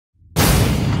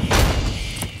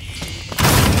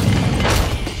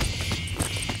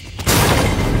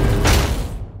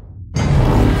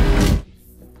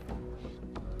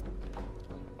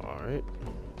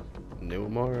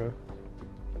Amara.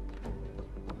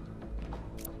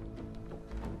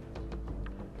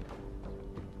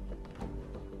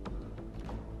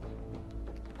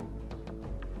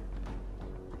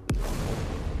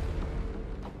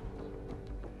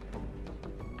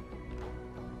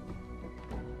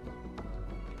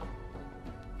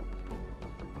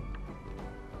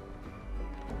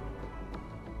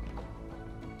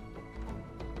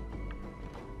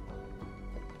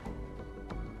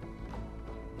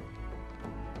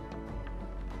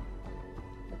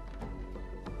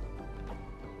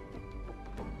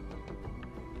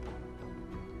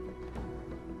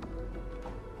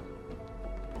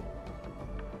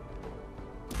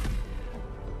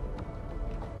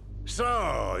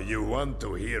 So, you want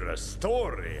to hear a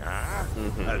story, huh?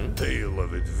 A tale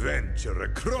of adventure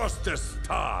across the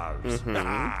stars.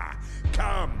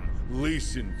 Come,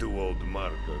 listen to old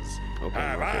Marcus.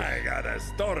 Have I got a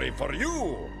story for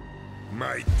you?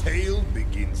 My tale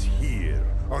begins here,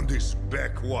 on this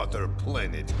backwater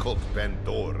planet called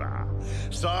Pandora.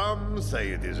 Some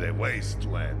say it is a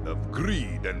wasteland of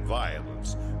greed and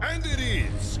violence, and it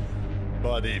is.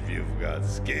 But if you've got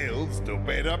skills to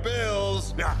pay the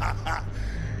bills,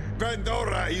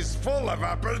 Pandora is full of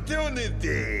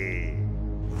opportunity.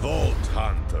 Vault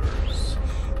hunters.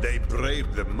 They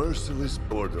brave the merciless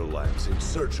Borderlands in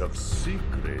search of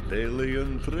secret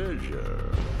alien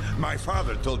treasure. My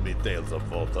father told me tales of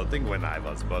vault hunting when I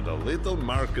was but a little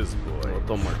Marcus boy.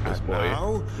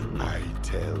 Now, I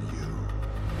tell you.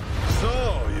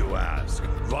 So, you ask,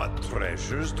 what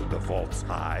treasures do the vaults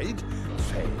hide?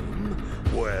 Fame,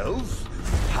 wealth,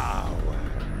 power.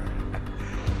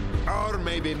 Or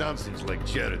maybe nonsense like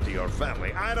charity or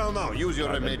family. I don't know. Use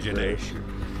your imagination.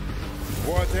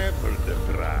 Whatever the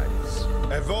prize,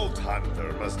 a vault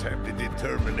hunter must have the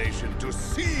determination to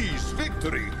seize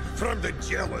victory from the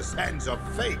jealous hands of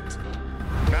fate.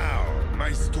 Now,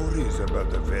 my story is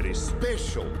about a very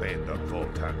special band of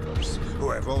vault hunters who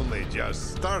have only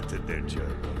just started their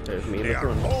journey. They are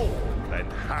old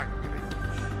and hungry.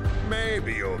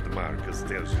 Maybe old Marcus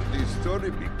tells you this story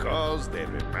because they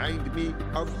remind me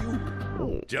of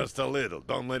you. Just a little.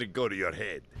 Don't let it go to your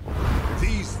head.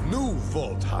 These new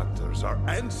vault hunters are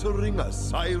answering a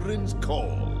siren's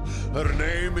call. Her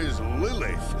name is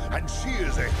Lilith, and she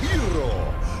is a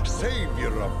hero,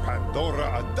 savior of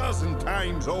Pandora a dozen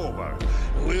times over.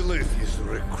 Lilith is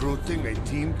recruiting a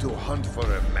team to hunt for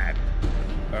a map.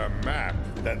 A map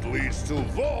that leads to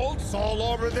vaults all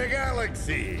over the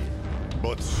galaxy.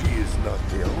 But she is not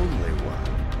the only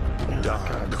one.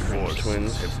 Dark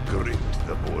forces have gripped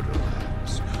the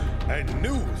Borderlands. A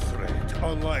new threat,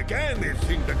 unlike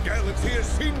anything the galaxy has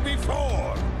seen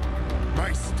before.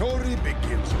 My story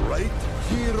begins right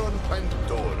here on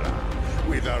Pandora,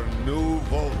 with our new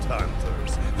Vault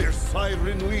Hunters, their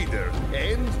siren leader,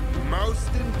 and,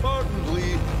 most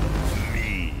importantly,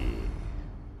 me.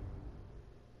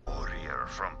 Warrior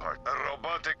from a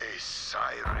robotic, a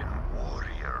siren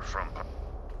warrior from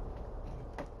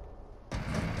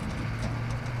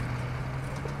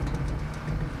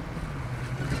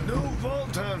New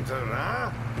Vault Hunter,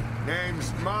 huh?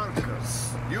 Name's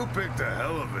Marcus. You picked a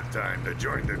hell of a time to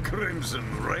join the Crimson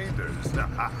Raiders. Good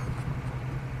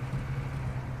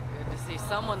to see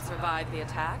someone survived the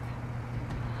attack.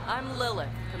 I'm Lilith,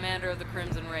 commander of the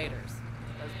Crimson Raiders.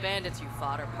 Those bandits you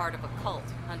fought are part of a cult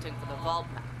hunting for the vault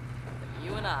map. But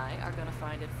you and I are gonna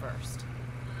find it first.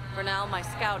 For now, my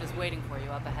scout is waiting for you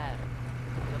up ahead.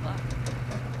 Good luck.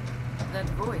 That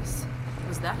voice,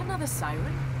 was that another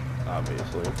siren?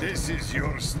 Obviously. This is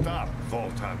your stop,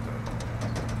 Vault Hunter.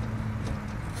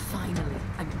 Finally,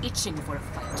 I'm itching for a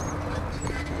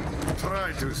fight.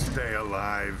 Try to stay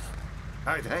alive.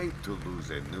 I'd hate to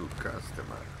lose a new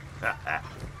customer.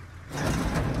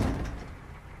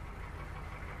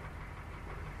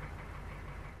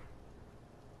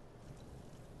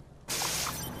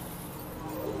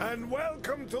 And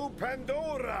welcome to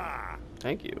Pandora!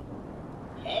 Thank you.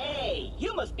 Hey,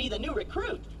 you must be the new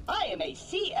recruit. I am a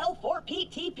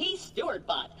CL4PTP steward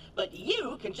bot, but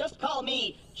you can just call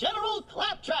me General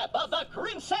Claptrap of the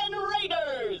Crimson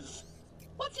Raiders.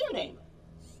 What's your name?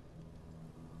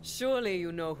 Surely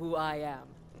you know who I am.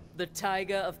 The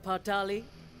Tiger of Patali?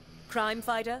 Crime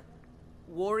fighter?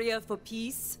 Warrior for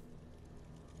peace?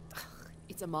 Ugh,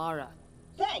 it's Amara.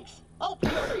 Thanks. I'll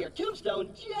pre-order your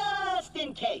tombstone just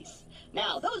in case.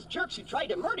 Now, those jerks who tried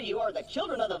to murder you are the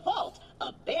Children of the Vault,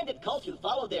 a bandit cult who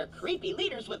follow their creepy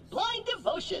leaders with blind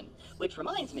devotion. Which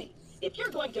reminds me, if you're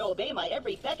going to obey my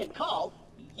every beck and call,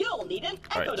 you'll need an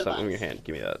echo Alright, device. something in your hand.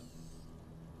 Give me that.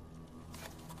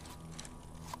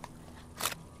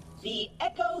 The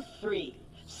Echo 3.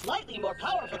 slightly more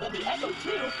powerful than the Echo 2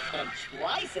 and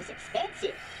twice as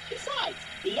expensive. Besides,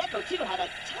 the Echo 2 had a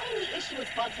tiny issue with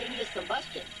spontaneous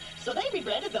combustion, so they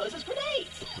rebranded those as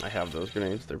grenades. I have those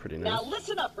grenades. They're pretty nice. Now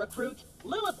listen up, recruit.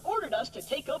 Lilith ordered us to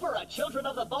take over a Children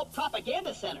of the Vault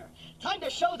propaganda center. Time to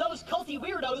show those culty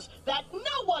weirdos that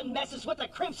no one messes with the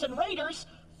Crimson Raiders.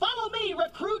 Follow me,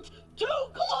 recruit, to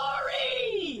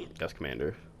glory! Yes,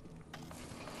 Commander.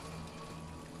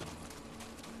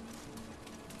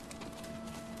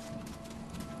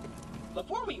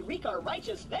 Before we wreak our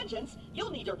righteous vengeance,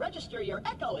 you'll need to register your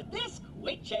Echo at this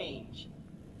quick change.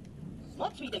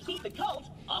 Once we defeat the cult,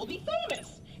 I'll be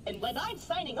famous. And when I'm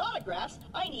signing autographs,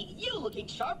 I need you looking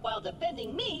sharp while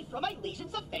defending me from my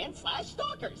legions of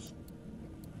fans/stalkers.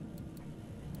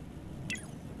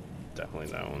 Definitely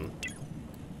that one.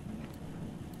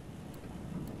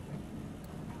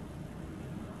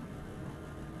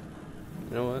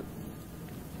 You know what?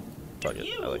 Fuck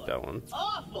it. I like that one.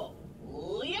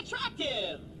 Awfully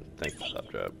attractive. Thanks,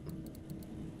 Slaptrap.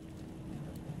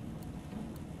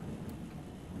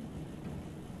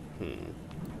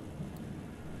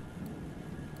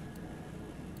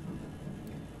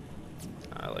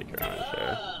 I like your orange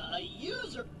hair.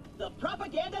 User, the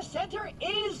propaganda center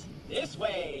is this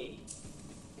way.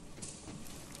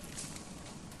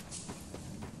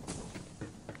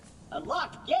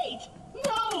 Unlocked gate?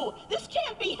 No! This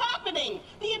can't be happening!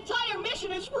 The entire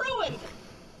mission is ruined!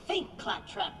 Think,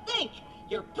 Claptrap, think!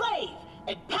 You're brave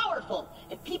and powerful,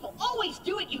 and people always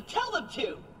do what you tell them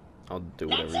to! I'll do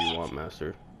whatever you want,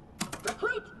 Master.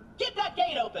 Recruit, get that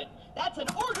gate open! That's an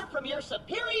order from your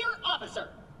superior officer!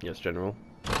 Yes, General.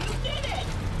 You did it!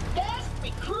 Best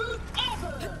recruit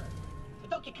ever! But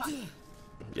don't get caught.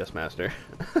 Yes, Master.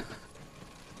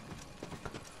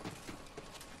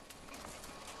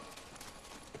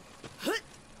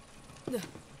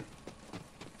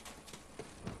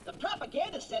 The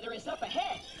propaganda center is up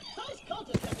ahead. Those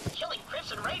cultists have been killing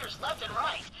Crimson Raiders left and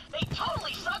right. They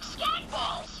totally suck scat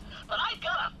balls. But I've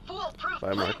got a foolproof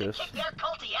Bye, plan Marcus. to kick their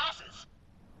culty asses.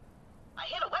 I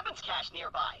hit a weapons cache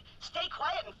nearby. Stay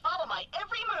quiet and follow my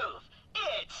every move.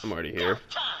 It's I'm already here. go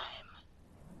time.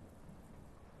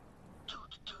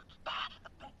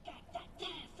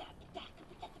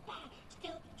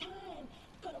 Still time.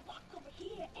 Gonna walk over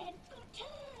here and gonna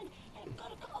turn. And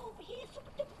gonna go over here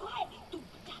super duper quiet.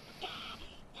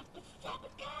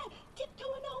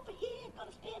 Tiptoeing over here.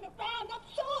 Gonna spin around. I'm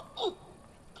so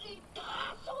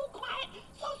so quiet.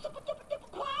 So super duper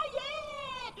duper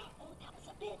quiet. Oh, that was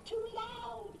a bit too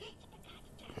loud.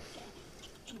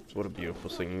 What a beautiful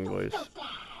singing voice.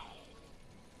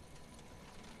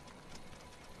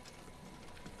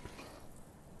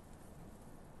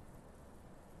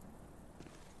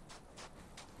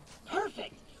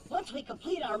 Perfect! Once we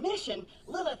complete our mission,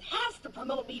 Lilith has to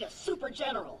promote me to Super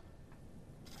General.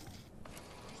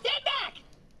 Stand back!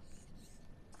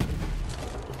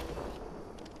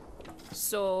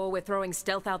 So we're throwing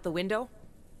stealth out the window?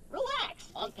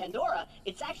 Relax! On Pandora,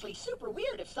 it's actually super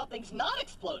weird if something's not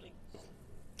exploding.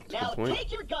 Now point.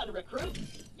 take your gun, recruit.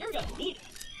 You're gonna need it.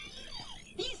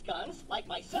 These guns, like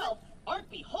myself, aren't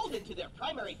beholden to their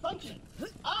primary function.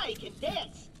 I can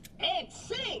dance and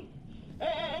sing.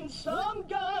 And some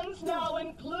guns now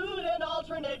include an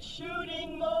alternate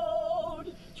shooting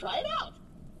mode. Try it out.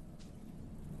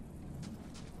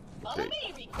 Follow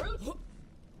me, recruit.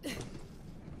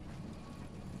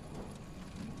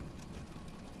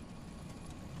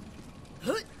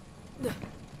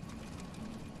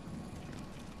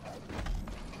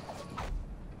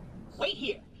 Wait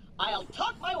here. I'll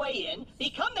talk my way in,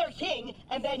 become their king,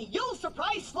 and then you'll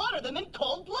surprise slaughter them in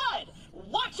cold blood.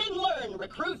 Watch and learn,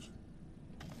 recruit.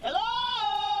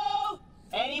 Hello?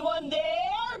 Anyone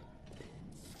there?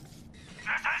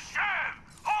 This is Shiv,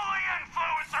 holy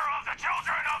influencer of the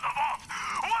Children of the Vault.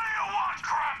 What do you want,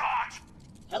 Crampot?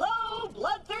 Hello,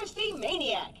 bloodthirsty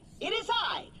maniac. It is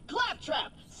I,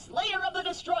 Claptrap, Slayer of the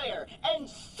Destroyer, and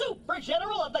Super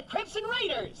General of the Crimson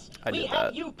Raiders. We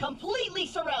have you completely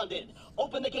surrounded.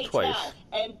 Open the gates Twice. now,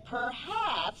 and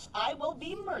perhaps I will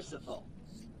be merciful.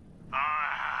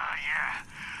 Yeah.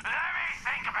 Let me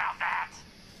think about that.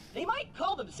 They might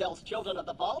call themselves Children of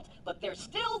the Vault, but they're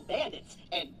still bandits,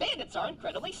 and bandits are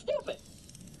incredibly stupid.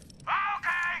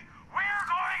 Okay, we're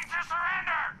going to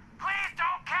surrender. Please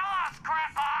don't kill us,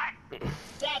 Crampot.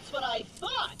 That's what I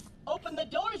thought. Open the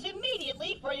doors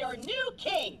immediately for your new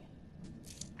king.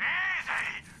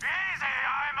 Easy.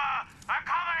 I'm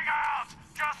coming out.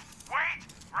 Just wait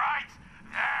right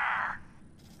there.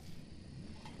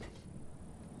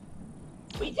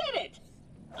 We did it!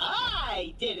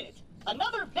 I did it!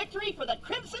 Another victory for the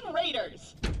Crimson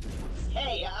Raiders!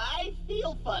 Hey, I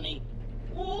feel funny.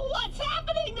 Whoa! What's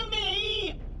happening to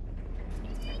me?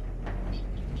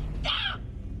 Ah!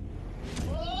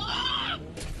 Ah!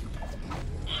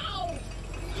 Ow!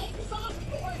 Exhaust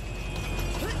port!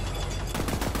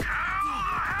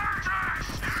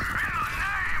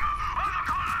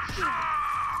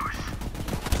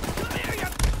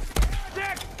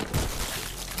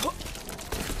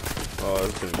 Oh,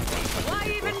 that's gonna be fun. Why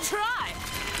even try?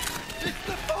 It's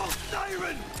the false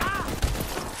siren! Ah!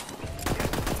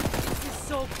 This is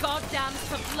so goddamn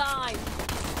sublime.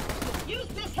 Use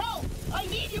this help! I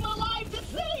need you alive to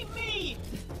save me!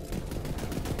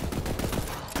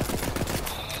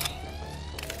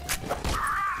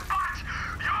 Robot!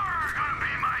 You're gonna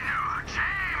be my new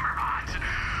chamber bot!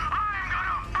 I'm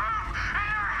gonna boom in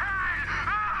your head!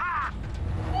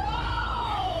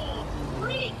 No!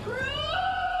 Recruit!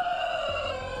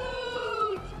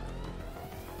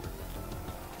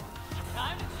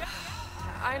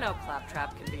 I know Claptrap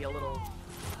can be a little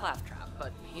claptrap,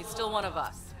 but he's still one of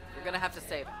us. You're gonna have to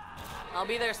save him. I'll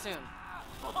be there soon.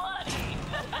 I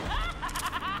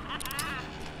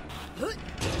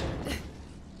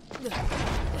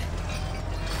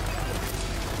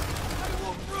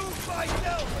will prove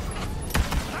myself!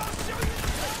 I'll show you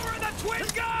the power of the twin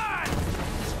god!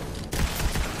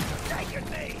 Take it,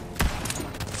 me!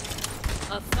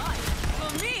 A fight?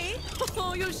 For me?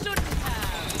 Oh, you shouldn't have.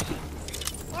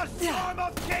 A storm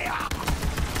of chaos!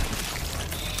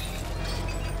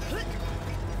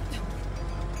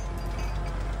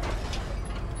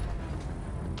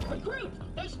 Recruit!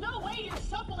 There's no way your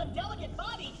supple and delicate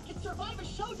body can survive a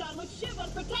showdown with Shiv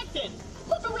unprotected!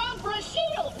 Look around for a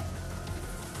shield!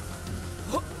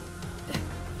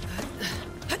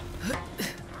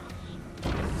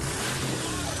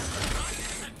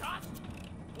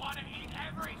 Wanna eat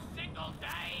every single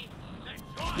day?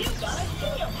 You got a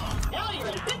shield! Now you're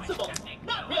invincible!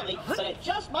 Not really, but it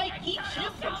just might keep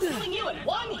Shiv from killing you in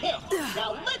one hit!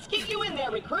 Now let's get you in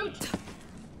there, recruit!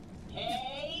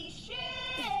 Hey, Shiv!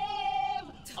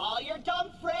 All your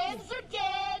dumb friends are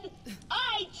dead!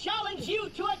 I challenge you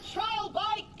to a trial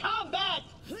by combat!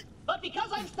 But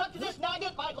because I'm stuck to this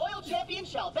magnet, my loyal champion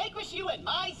shall vanquish you in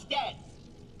my stead!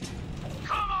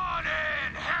 Come on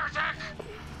in, heretic!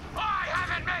 I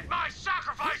haven't met my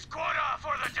sacrifice quota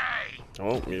for the day!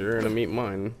 Oh, you're gonna meet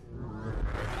mine.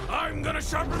 I'm gonna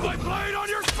sharpen my blade on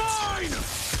your spine!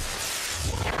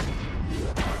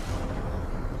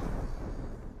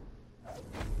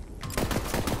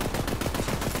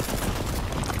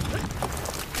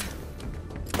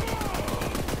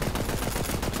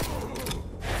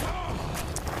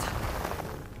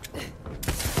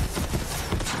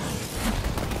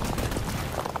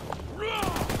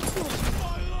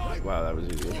 Wow, that was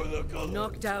easy.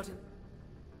 Knocked out.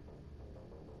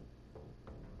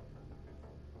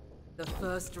 The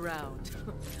first round.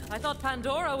 I thought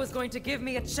Pandora was going to give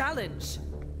me a challenge.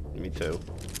 Me too.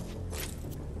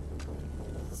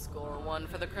 Score one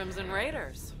for the Crimson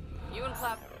Raiders. You and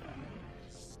Clap.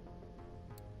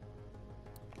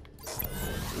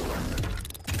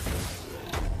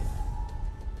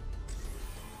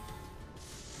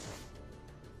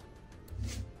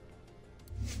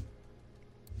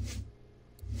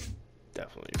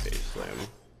 Definitely face slam.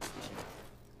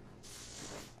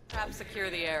 Trap secure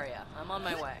the area. I'm on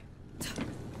my way.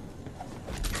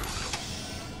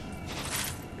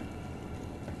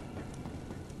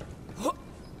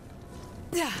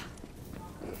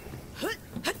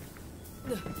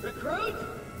 Recruit?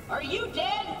 Are you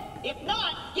dead? If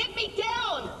not, get me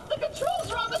down! The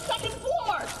controls are on the second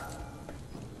floor!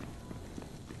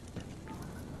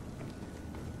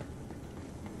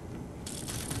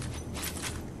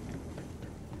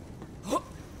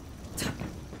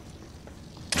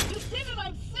 You did it,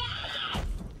 I'm sad!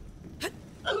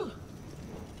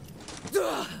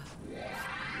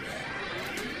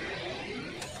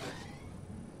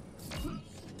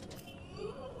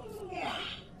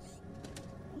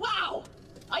 Wow!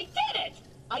 I did it!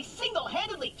 I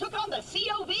single-handedly took on the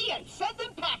COV and sent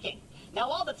them packing. Now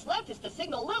all that's left is to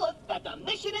signal Lilith that the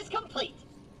mission is complete.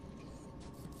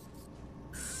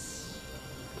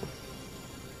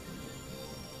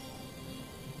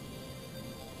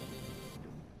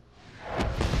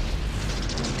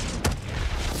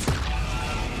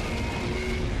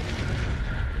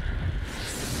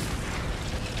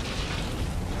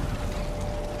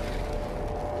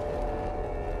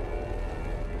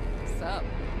 What's up?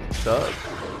 What's up?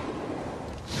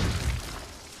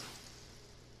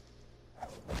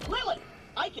 Lilith,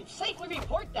 I can safely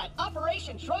report that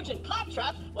Operation Trojan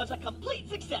Claptrap was a complete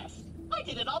success. I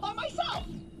did it all by myself.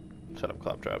 Shut up,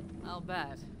 Claptrap. I'll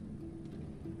bet.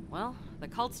 Well, the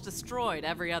cult's destroyed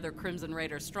every other Crimson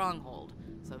Raider stronghold,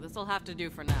 so this'll have to do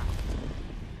for now.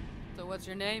 So what's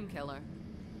your name, killer?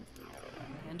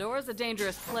 Pandora's a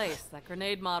dangerous place. That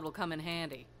grenade mod will come in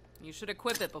handy. You should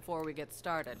equip it before we get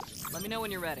started. Let me know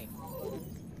when you're ready.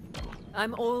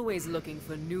 I'm always looking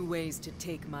for new ways to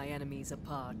take my enemies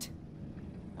apart.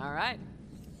 All right.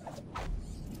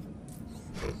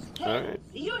 Hey,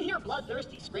 do you hear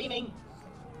bloodthirsty screaming?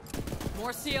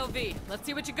 More COV. Let's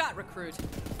see what you got, recruit.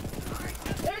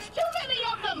 There's too many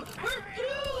of them! We're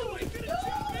doomed!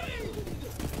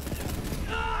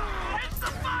 It's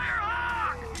the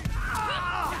Firehawk!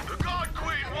 The God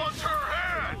Queen wants her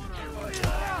head!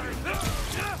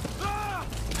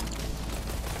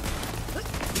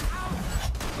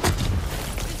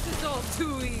 This is all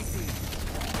too easy.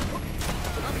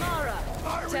 Amara,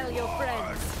 tell your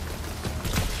friends.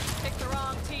 Pick the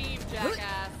wrong team,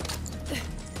 jackass.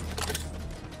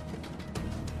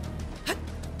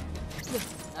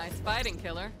 Nice fighting,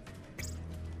 killer.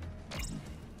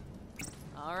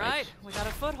 All right, we got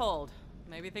a foothold.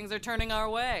 Maybe things are turning our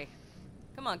way.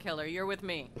 Come on, killer, you're with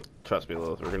me. Trust me,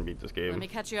 Lilith, we're gonna beat this game. Let me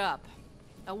catch you up.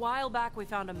 A while back, we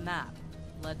found a map.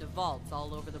 Led to vaults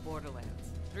all over the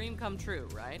Borderlands. Dream come true,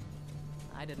 right?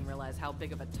 I didn't realize how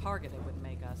big of a target it would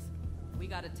make us. We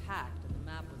got attacked and the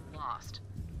map was lost.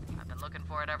 I've been looking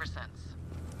for it ever since.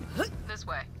 This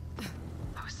way.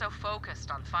 I was so focused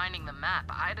on finding the map,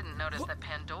 I didn't notice that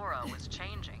Pandora was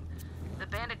changing. The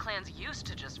bandit clans used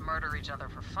to just murder each other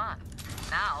for fun.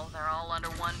 Now they're all under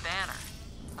one banner.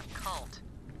 A cult.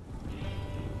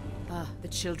 The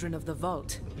children of the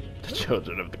vault. The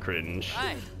children of the cringe.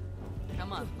 Right.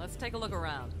 Come on, let's take a look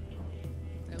around.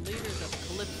 They're leaders of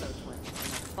Calypso twins, and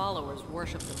their followers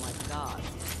worship them like gods.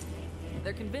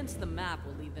 They're convinced the map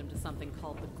will lead them to something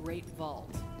called the Great Vault,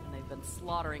 and they've been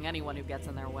slaughtering anyone who gets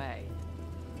in their way.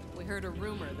 We heard a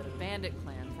rumor that a bandit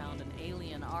clan found an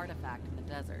alien artifact in the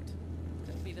desert.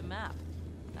 Could be the map.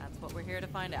 That's what we're here to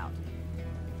find out.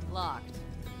 Locked.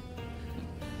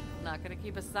 Not gonna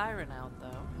keep a siren out,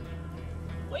 though.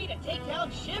 Way to take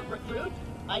down Shiv, recruit!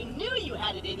 I knew you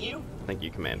had it in you! Thank you,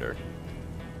 Commander.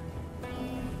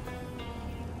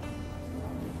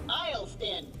 I'll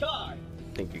stand guard!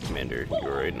 Thank you, Commander. You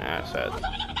are an asset.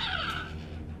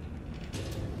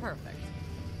 Perfect.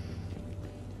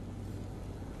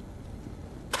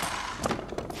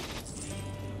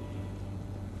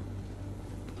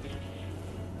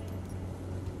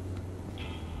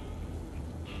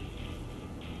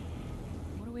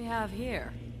 What do we have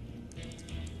here?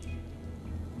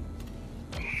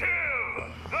 Shiv!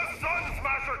 The Sun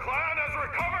Smasher clan has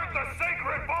recovered the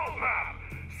sacred vault map!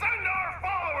 Send our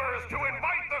followers to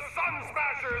invite the Sun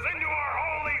Smashers into our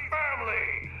holy family!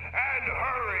 And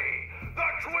hurry! The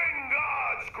twin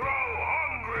gods grow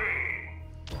hungry!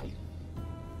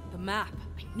 The map.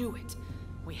 I knew it.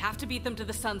 We have to beat them to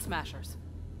the Sun Smashers.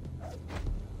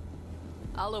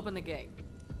 I'll open the gate.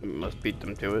 We must beat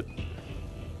them to it.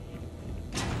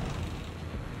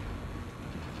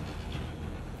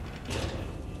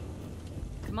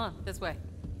 Come on, this way.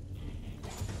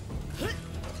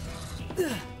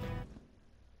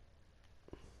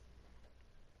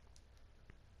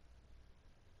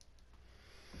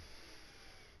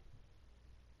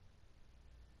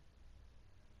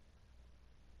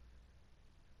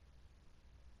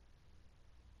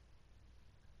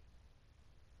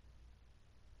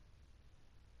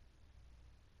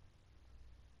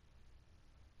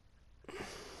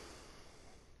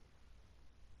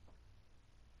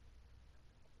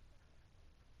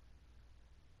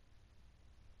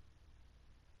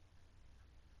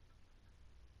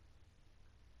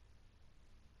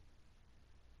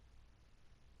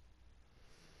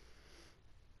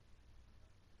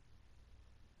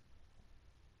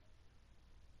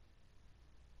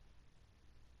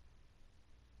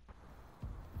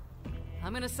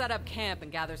 I'm gonna set up camp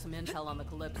and gather some intel on the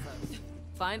Calypsos.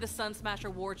 Find the Sun Smasher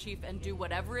war chief and do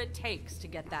whatever it takes to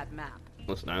get that map.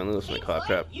 Listen, I only listen to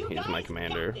Claptrap. He's my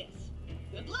commander.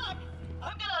 Good luck!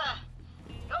 I'm gonna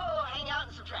go hang out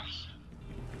in some trash.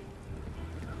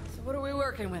 So what are we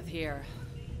working with here?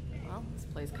 Well, this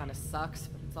place kind of sucks,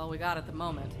 but it's all we got at the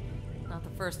moment. Not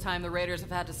the first time the Raiders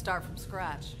have had to start from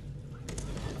scratch.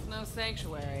 It's no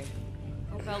sanctuary.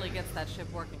 Hope Ellie gets that ship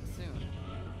working soon.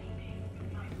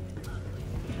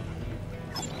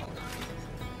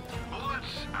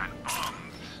 Bullets and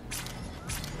bombs.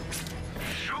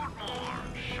 Shoot more,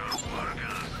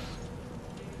 Shuttlebugger.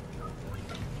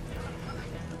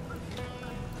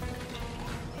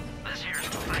 This here's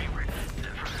my favorite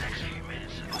for the next few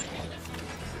minutes at least.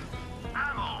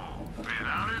 Ammo.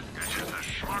 Without it, it's just a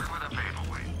schmuck with a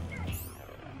paperweight.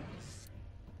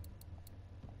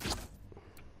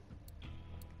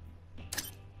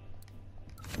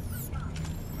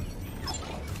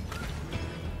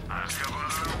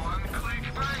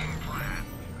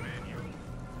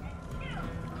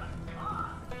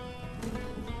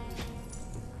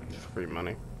 Free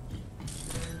money.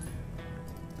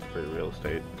 Free real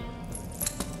estate.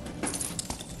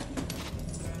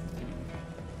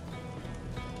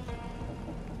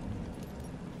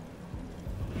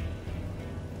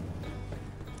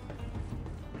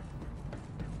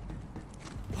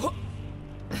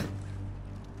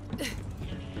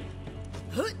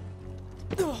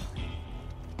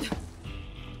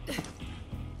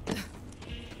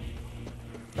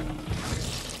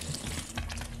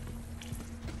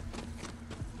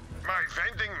 My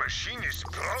vending machine is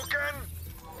broken?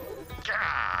 Gah,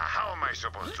 how am I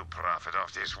supposed to profit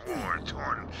off this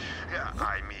war-torn?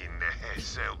 I mean,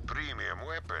 sell premium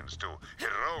weapons to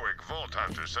heroic vault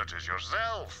hunters such as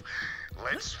yourself.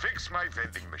 Let's fix my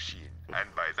vending machine.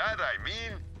 And by that I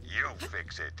mean, you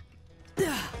fix it.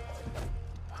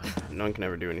 No one can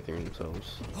ever do anything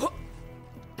themselves.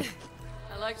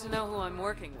 I like to know who I'm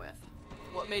working with.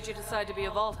 What made you decide to be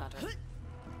a vault hunter?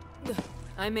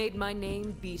 I made my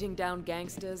name beating down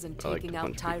gangsters and I like to taking out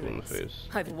punch people in the tyrants. face.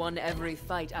 I've won every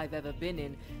fight I've ever been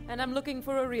in, and I'm looking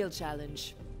for a real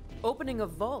challenge. Opening a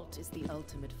vault is the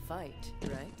ultimate fight,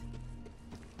 right?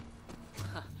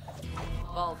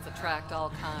 Vaults attract all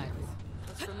kinds.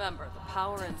 Just remember, the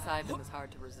power inside them is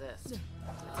hard to resist.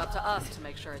 It's up to us to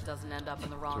make sure it doesn't end up in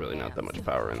the wrong There's really not hands. that much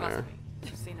power in Trust there. me,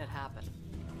 I've seen it happen.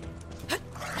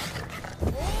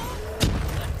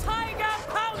 Tiger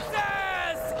pounces!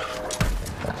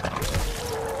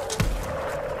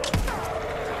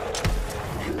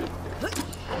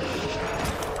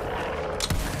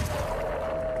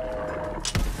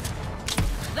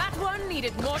 That one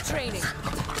needed more training.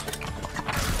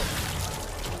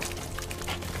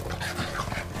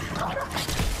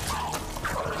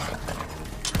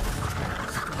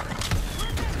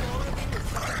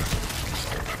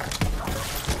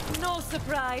 No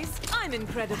surprise, I'm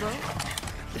incredible.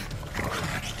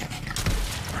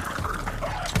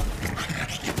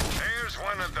 There's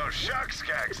one of those shock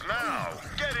skags now.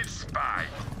 Get it, spy.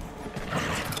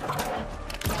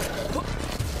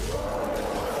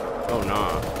 Oh,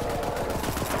 nah.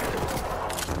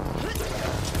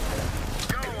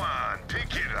 Go on,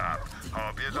 pick it up.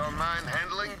 Hope you don't mind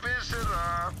handling visitor.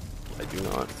 I do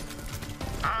not.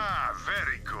 Ah,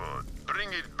 very good. Bring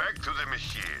it back to the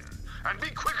machine. And be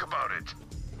quick about it.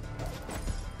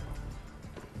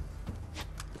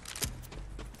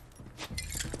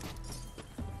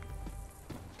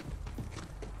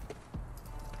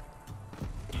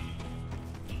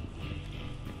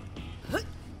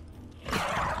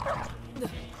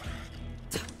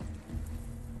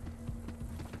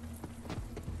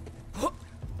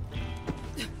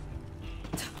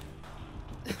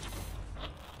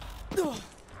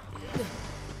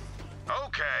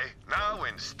 Okay, now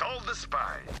install the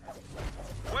spy.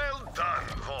 Well done,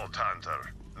 Vault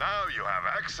Hunter. Now you have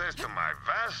access to my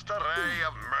vast array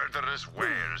of murderous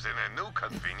wares in a new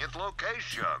convenient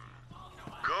location.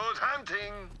 Good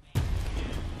hunting!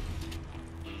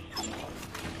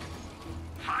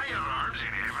 Firearms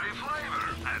in every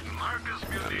flavor at Marcus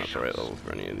I'm not the Munitions. right level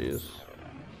for any of these.